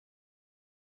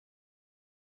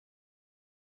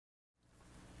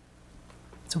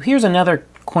So here's another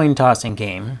coin tossing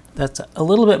game that's a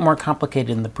little bit more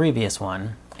complicated than the previous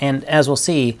one, and as we'll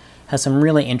see, has some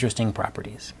really interesting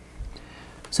properties.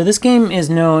 So this game is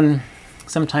known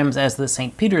sometimes as the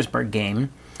St. Petersburg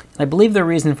game. I believe the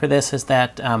reason for this is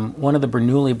that one of the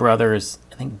Bernoulli brothers,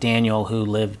 I think Daniel, who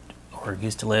lived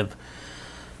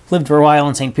for a while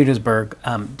in St. Petersburg,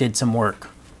 did some work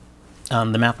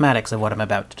on the mathematics of what I'm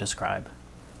about to describe.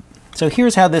 So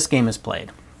here's how this game is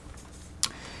played.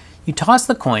 You toss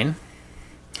the coin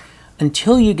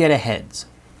until you get a heads,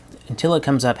 until it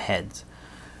comes up heads.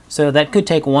 So that could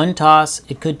take one toss,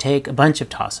 it could take a bunch of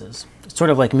tosses. It's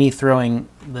sort of like me throwing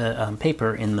the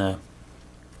paper in the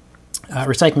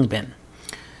recycling bin.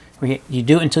 You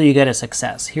do it until you get a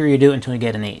success. Here you do it until you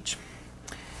get an H.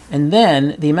 And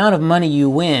then the amount of money you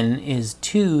win is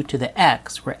 2 to the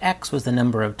x, where x was the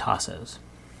number of tosses.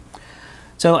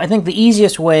 So I think the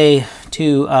easiest way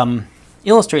to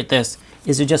illustrate this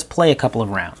is to just play a couple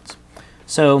of rounds.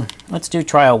 So let's do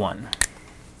trial 1.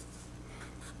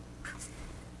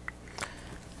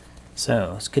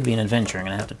 So this could be an adventure. I'm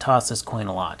going to have to toss this coin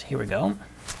a lot. Here we go.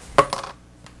 All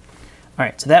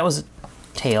right, so that was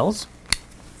tails.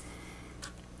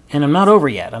 And I'm not over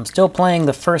yet. I'm still playing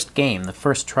the first game, the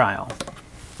first trial.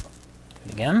 Do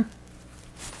it again.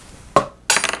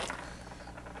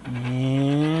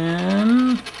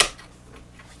 And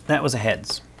that was a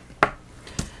heads.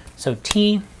 So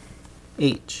T,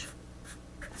 H.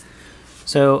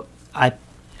 So I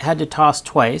had to toss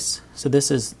twice. So this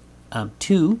is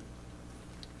 2.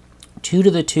 2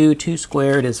 to the 2, 2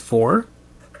 squared is 4.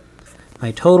 My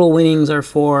total winnings are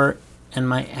 4, and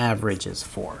my average is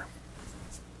 4.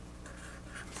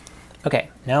 Okay,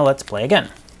 now let's play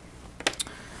again.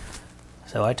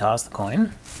 So I toss the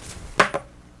coin,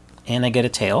 and I get a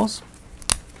tails.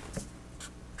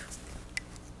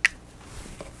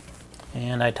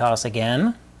 And I toss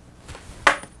again,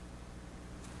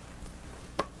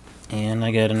 and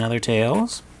I get another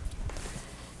tails.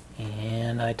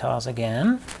 And I toss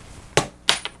again.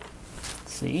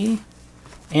 Let's see.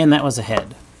 And that was a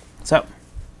head. So,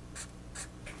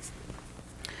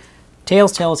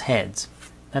 tails, tails, heads.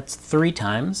 That's 3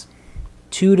 times.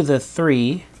 2 to the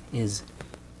 3 is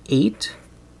 8.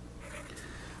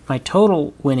 My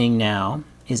total winning now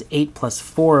is 8 plus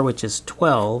 4, which is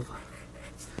 12.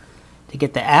 To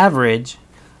get the average,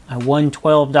 I won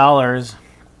 $12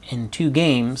 in 2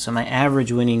 games, so my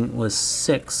average winning was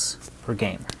 6 per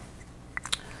game.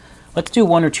 Let's do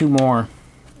 1 or 2 more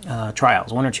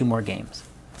trials, 1 or 2 more games.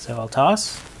 So I'll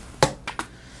toss,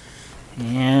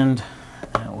 and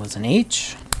that was an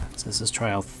H. So this is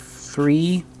trial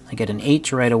 3. I get an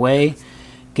H right away.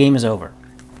 Game is over.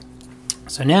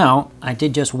 So now I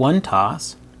did just 1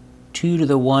 toss. 2 to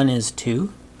the 1 is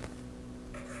 2.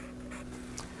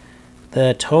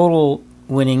 The total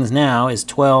winnings now is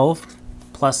 12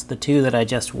 plus the 2 that I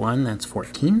just won. That's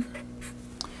 14.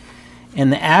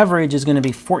 And the average is going to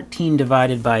be 14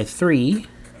 divided by 3,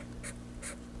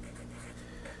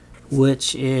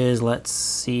 which is, let's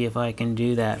see if I can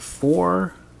do that,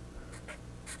 4,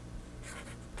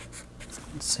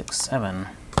 6, 7.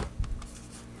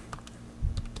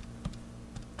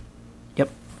 Yep.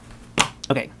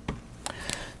 Okay.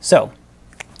 So,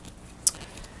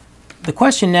 the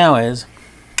question now is,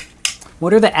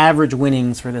 what are the average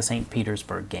winnings for the St.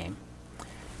 Petersburg game?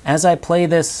 As I play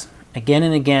this again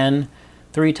and again,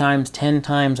 3 times, 10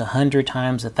 times, 100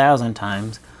 times, 1,000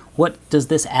 times, what does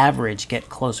this average get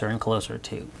closer and closer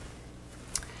to?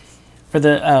 For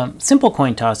the simple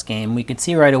coin toss game, we could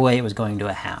see right away it was going to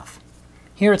a half.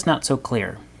 Here it's not so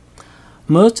clear.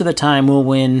 Most of the time we'll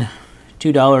win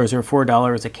 $2 or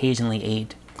 $4, occasionally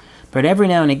 8. But every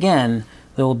now and again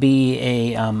there will be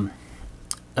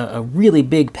a really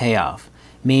big payoff.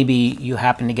 Maybe you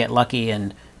happen to get lucky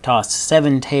and toss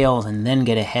 7 tails and then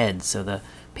get a head, so the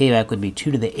payback would be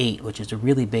 2 to the 8, which is a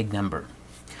really big number.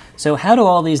 So how do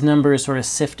all these numbers sort of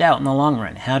sift out in the long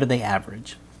run? How do they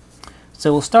average?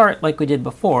 So we'll start, like we did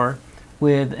before,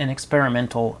 with an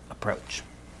experimental approach.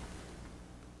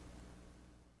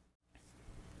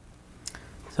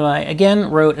 So I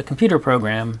again wrote a computer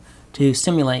program to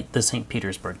simulate the St.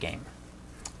 Petersburg game.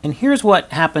 And here's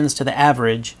what happens to the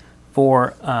average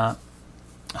for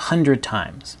 100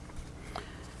 times.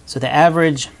 So the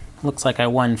average looks like I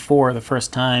won 4 the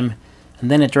first time, and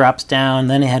then it drops down,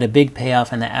 then I had a big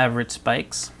payoff and the average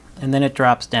spikes, and then it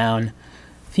drops down.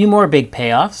 A few more big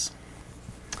payoffs,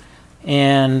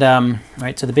 and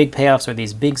right, so the big payoffs are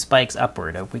these big spikes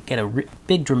upward. We get a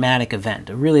big dramatic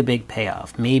event, a really big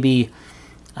payoff. Maybe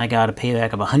I got a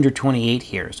payback of 128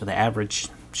 here, so the average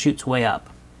shoots way up.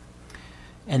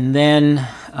 And then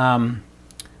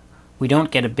we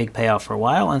don't get a big payoff for a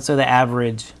while, and so the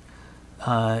average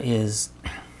is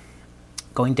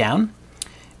going down.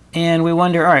 And we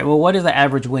wonder, all right, well, what are the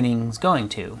average winnings going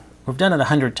to? We've done it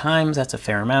 100 times. That's a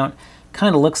fair amount.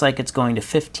 Kind of looks like it's going to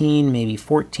 15, maybe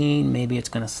 14. Maybe it's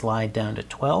going to slide down to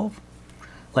 12.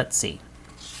 Let's see.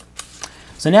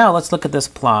 So now let's look at this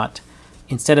plot.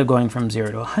 Instead of going from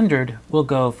 0 to 100, we'll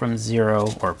go from 0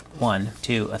 or 1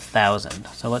 to 1,000.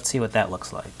 So let's see what that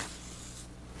looks like.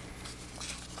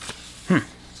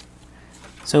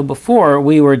 So before,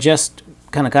 we were just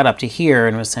kind of got up to here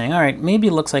and was saying, all right, maybe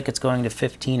it looks like it's going to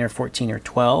 15 or 14 or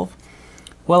 12.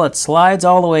 Well, it slides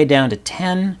all the way down to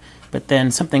 10, but then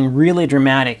something really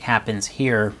dramatic happens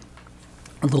here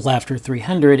a little after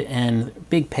 300, and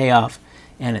big payoff,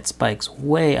 and it spikes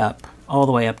way up, all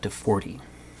the way up to 40.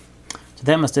 So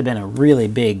that must have been a really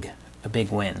big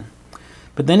win.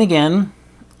 But then again,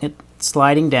 it's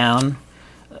sliding down,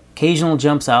 occasional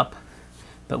jumps up,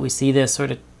 but we see this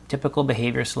sort of typical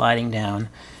behavior sliding down.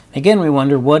 Again, we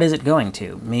wonder, what is it going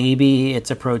to? Maybe it's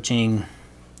approaching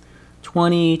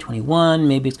 20, 21,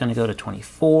 maybe it's going to go to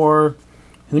 24.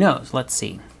 Who knows? Let's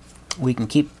see. We can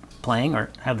keep playing,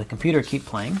 or have the computer keep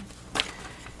playing.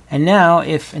 And now,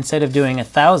 if instead of doing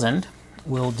 1,000,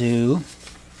 we'll do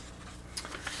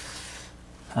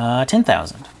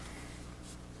 10,000.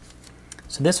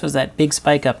 So this was that big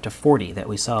spike up to 40 that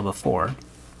we saw before.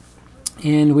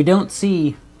 And we don't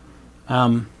see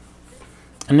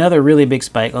another really big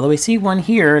spike, although we see one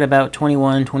here at about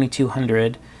 21,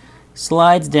 2200,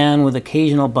 slides down with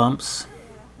occasional bumps,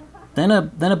 then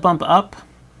a bump up,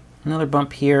 another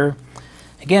bump here.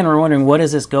 Again, we're wondering, what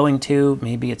is this going to?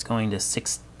 Maybe it's going to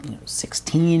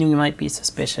 16, we might be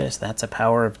suspicious. That's a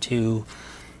power of 2.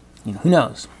 Who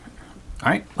knows? All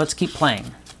right, let's keep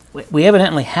playing. We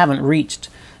evidently haven't reached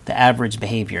the average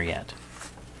behavior yet.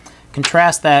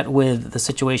 Contrast that with the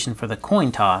situation for the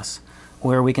coin toss,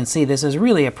 where we can see this is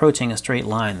really approaching a straight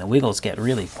line. The wiggles get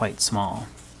really quite small.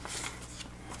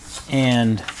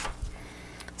 And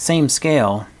same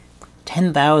scale,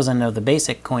 10,000 of the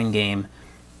basic coin game,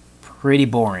 pretty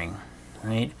boring,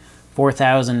 right?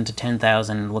 4,000 to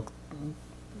 10,000 look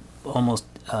almost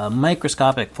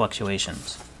microscopic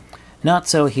fluctuations. Not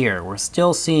so here. We're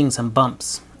still seeing some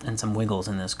bumps and some wiggles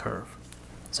in this curve.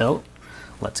 So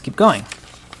let's keep going.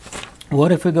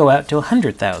 What if we go out to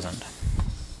 100,000?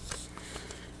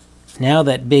 Now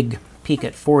that big peak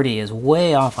at 40 is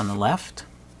way off on the left,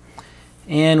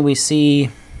 and we see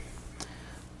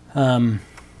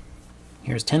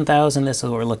here's 10,000. This is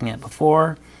what we're looking at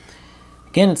before.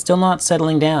 Again, it's still not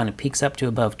settling down. It peaks up to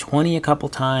above 20 a couple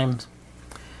times.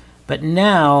 But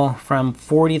now, from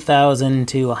 40,000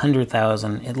 to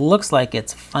 100,000, it looks like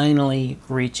it's finally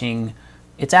reaching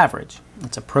its average.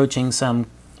 It's approaching some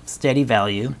steady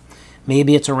value.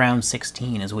 Maybe it's around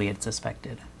 16, as we had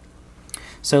suspected.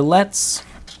 So let's,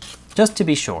 just to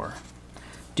be sure,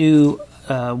 do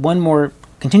one more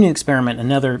continued experiment,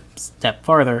 another step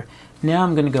farther. Now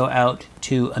I'm going to go out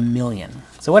to 1,000,000.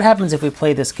 So what happens if we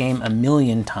play this game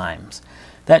 1,000,000 times?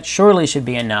 That surely should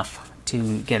be enough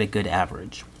to get a good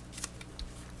average.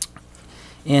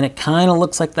 And it kind of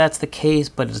looks like that's the case,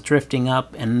 but it's drifting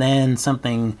up, and then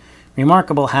something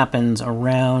remarkable happens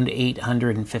around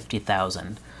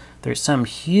 850,000. There's some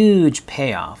huge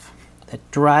payoff that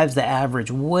drives the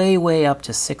average way, way up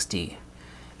to 60,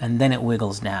 and then it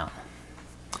wiggles down.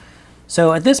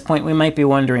 So at this point, we might be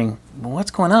wondering, well, what's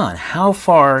going on? How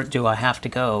far do I have to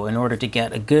go in order to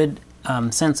get a good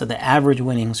sense of the average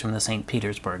winnings from the St.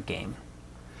 Petersburg game?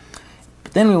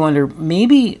 But then we wonder,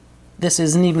 maybe this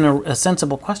isn't even a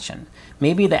sensible question.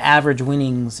 Maybe the average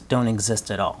winnings don't exist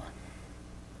at all.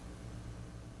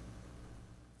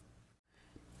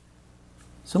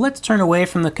 So let's turn away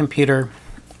from the computer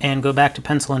and go back to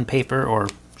pencil and paper, or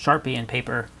Sharpie and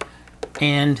paper,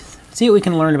 and see what we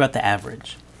can learn about the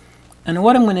average. And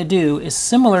what I'm going to do is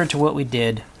similar to what we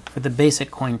did for the basic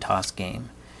coin toss game.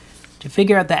 To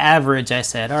figure out the average, I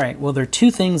said, all right, well, there are two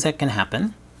things that can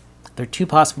happen. There are two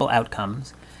possible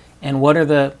outcomes. And what are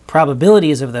the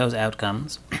probabilities of those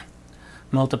outcomes?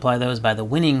 Multiply those by the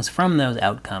winnings from those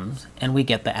outcomes, and we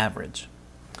get the average.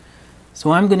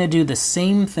 So I'm going to do the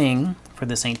same thing for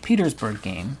the St. Petersburg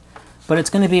game, but it's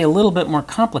going to be a little bit more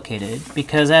complicated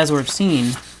because, as we've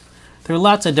seen, there are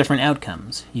lots of different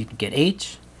outcomes. You can get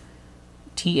H,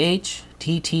 TH,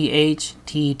 TTH,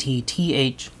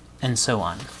 TTTH, and so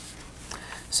on.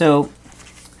 So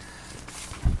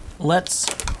let's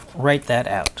write that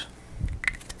out.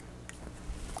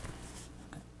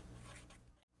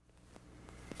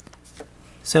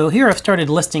 So here I've started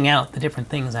listing out the different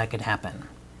things that could happen.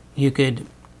 You could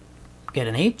get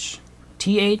an H,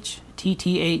 TH,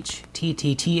 TTH,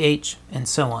 TTTH, and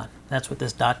so on. That's what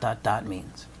this dot dot dot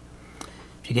means.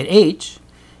 If you get h,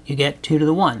 you get 2 to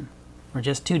the 1, or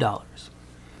just $2.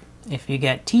 If you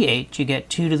get th, you get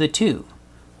 2 to the 2.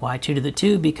 Why 2 to the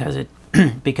 2? Because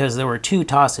because there were 2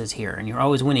 tosses here, and you're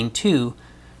always winning 2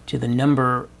 to the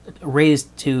number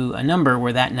raised to a number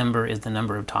where that number is the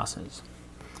number of tosses.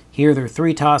 Here there are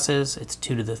 3 tosses, it's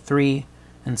 2 to the 3,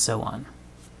 and so on.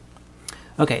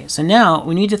 Okay, so now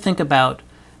we need to think about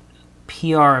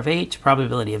PR of h,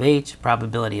 probability of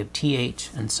th,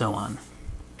 and so on.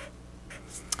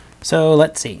 So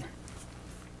let's see.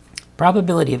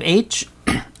 Probability of h,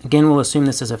 again we'll assume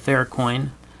this is a fair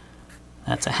coin.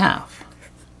 That's a half.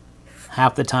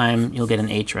 Half the time you'll get an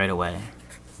h right away.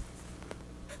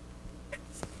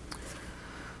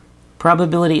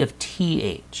 Probability of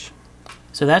th.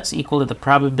 So that's equal to the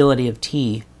probability of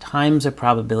t times the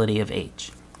probability of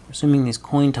h. Assuming these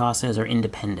coin tosses are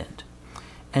independent.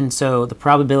 And so the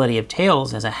probability of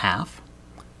tails is a half.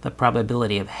 The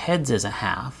probability of heads is a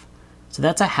half. So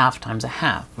that's a half times a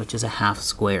half, which is a half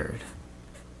squared.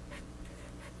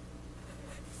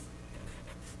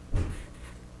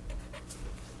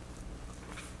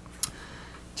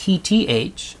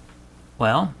 TTH,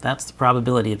 well, that's the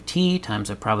probability of t times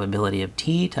the probability of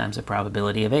t times the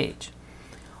probability of h.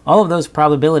 All of those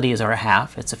probabilities are a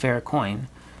half. It's a fair coin.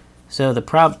 So the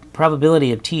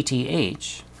probability of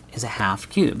TTH is a half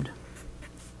cubed.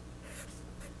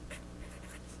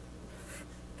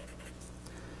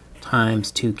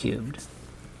 Times 2 cubed.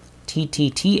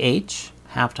 TTTH,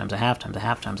 half times a half times a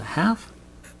half times a half.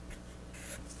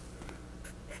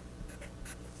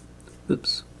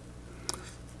 Oops.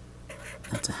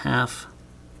 That's a half.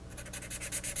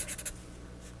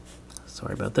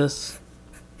 Sorry about this.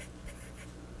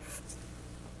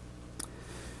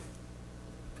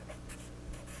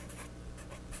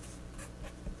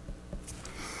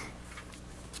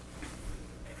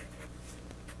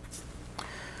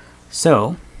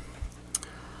 So,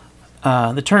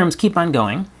 the terms keep on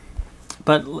going,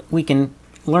 but we can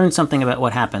learn something about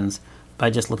what happens by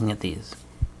just looking at these.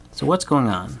 So what's going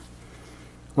on?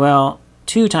 Well,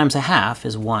 2 times a half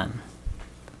is 1.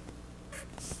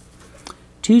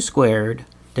 2 squared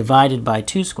divided by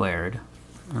 2 squared,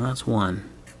 well, that's 1.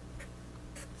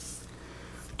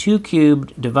 2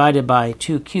 cubed divided by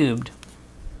 2 cubed,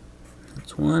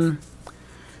 that's 1.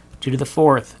 2 to the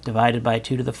 4th divided by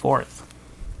 2 to the 4th.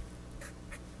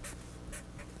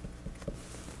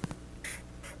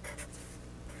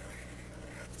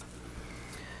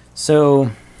 So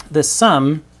this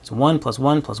sum is 1 plus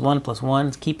 1 plus 1 plus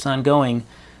 1, keeps on going.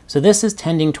 So this is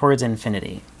tending towards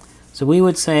infinity. So we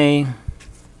would say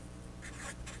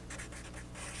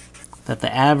that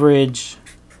the average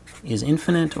is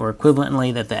infinite, or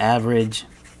equivalently that the average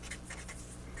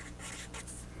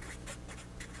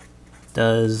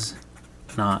does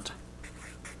not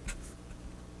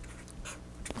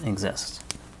exist.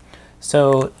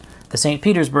 So the St.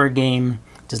 Petersburg game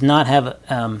does not have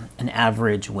an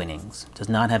average winnings, does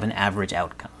not have an average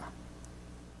outcome.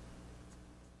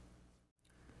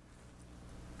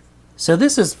 So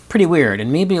this is pretty weird and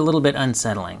maybe a little bit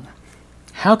unsettling.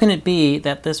 How can it be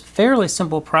that this fairly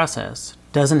simple process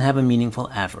doesn't have a meaningful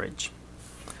average?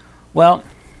 Well,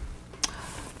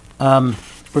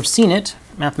 we've seen it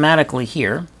mathematically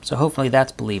here, so hopefully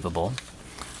that's believable.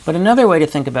 But another way to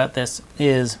think about this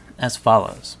is as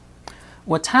follows.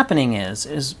 What's happening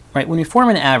is right, when we form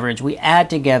an average, we add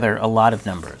together a lot of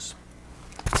numbers.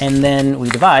 And then we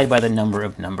divide by the number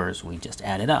of numbers we just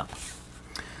added up.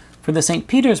 For the St.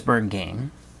 Petersburg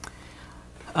game,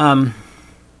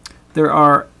 there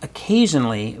are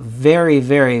occasionally very,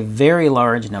 very, very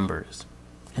large numbers.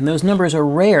 And those numbers are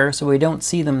rare, so we don't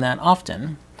see them that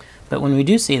often. But when we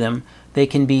do see them, they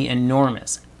can be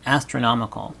enormous,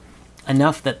 astronomical,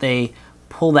 enough that they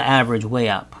pull the average way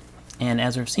up. And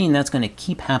as we've seen, that's going to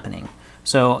keep happening.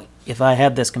 So if I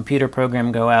had this computer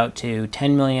program go out to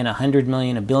 10 million, 100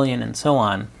 million, a billion, and so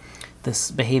on,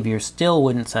 this behavior still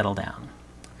wouldn't settle down.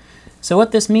 So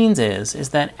what this means is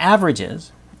that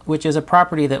averages, which is a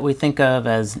property that we think of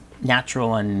as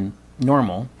natural and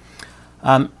normal,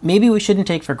 maybe we shouldn't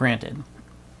take for granted.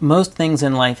 Most things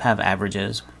in life have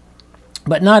averages,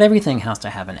 but not everything has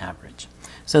to have an average.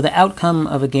 So the outcome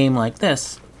of a game like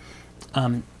this,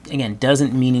 again,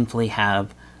 doesn't meaningfully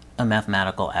have a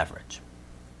mathematical average.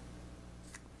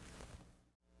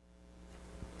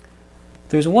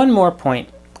 There's one more point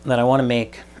that I want to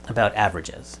make about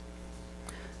averages.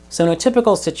 So in a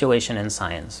typical situation in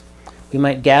science, we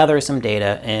might gather some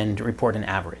data and report an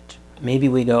average. Maybe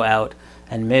we go out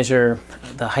and measure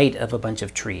the height of a bunch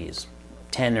of trees,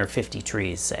 10 or 50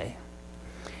 trees, say.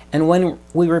 And when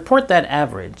we report that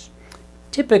average,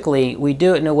 typically we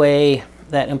do it in a way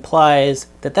that implies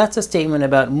that that's a statement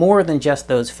about more than just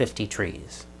those 50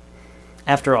 trees.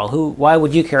 After all, why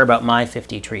would you care about my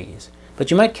 50 trees?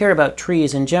 But you might care about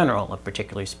trees in general, a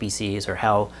particular species, or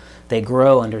how they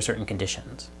grow under certain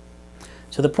conditions.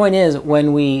 So the point is,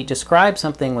 when we describe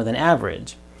something with an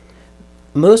average,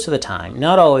 most of the time,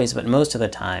 not always, but most of the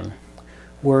time,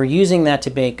 we're using that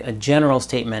to make a general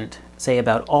statement, say,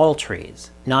 about all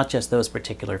trees, not just those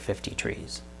particular 50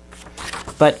 trees.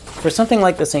 But for something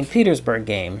like the St. Petersburg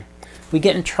game, we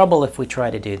get in trouble if we try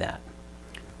to do that.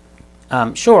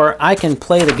 Sure, I can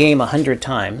play the game 100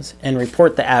 times and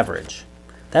report the average.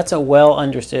 That's a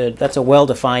well-understood, that's a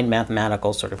well-defined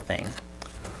mathematical sort of thing.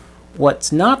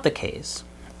 What's not the case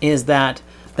is that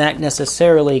that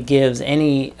necessarily gives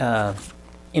any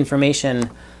information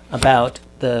about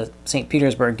the St.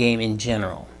 Petersburg game in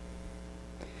general.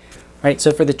 Right,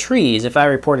 so for the trees, if I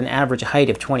report an average height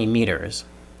of 20 meters,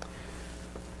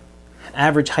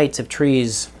 average heights of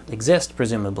trees exist,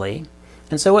 presumably,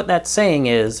 and so what that's saying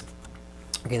is,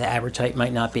 okay, the average height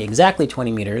might not be exactly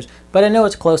 20 meters, but I know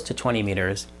it's close to 20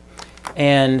 meters,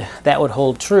 and that would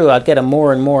hold true. I'd get a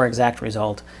more and more exact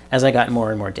result as I got more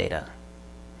and more data.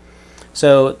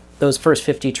 So those first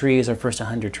 50 trees or first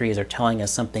 100 trees are telling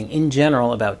us something in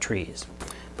general about trees.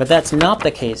 But that's not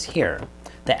the case here.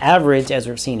 The average, as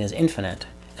we've seen, is infinite,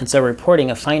 and so reporting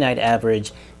a finite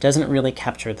average doesn't really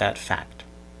capture that fact.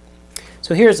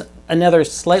 So here's another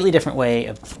slightly different way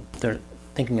of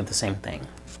thinking of the same thing.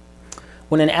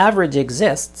 When an average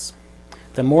exists,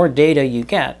 the more data you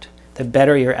get, the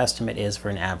better your estimate is for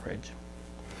an average.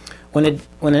 When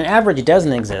an average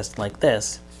doesn't exist, like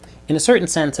this, in a certain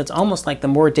sense, it's almost like the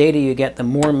more data you get, the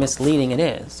more misleading it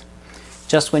is.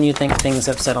 Just when you think things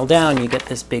have settled down, you get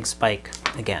this big spike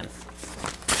again.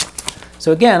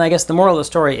 So again, I guess the moral of the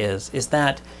story is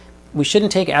that we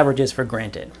shouldn't take averages for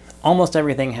granted. Almost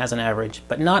everything has an average,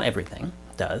 but not everything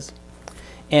does.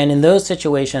 And in those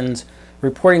situations,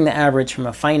 reporting the average from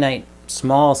a finite,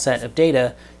 small set of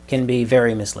data can be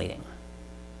very misleading.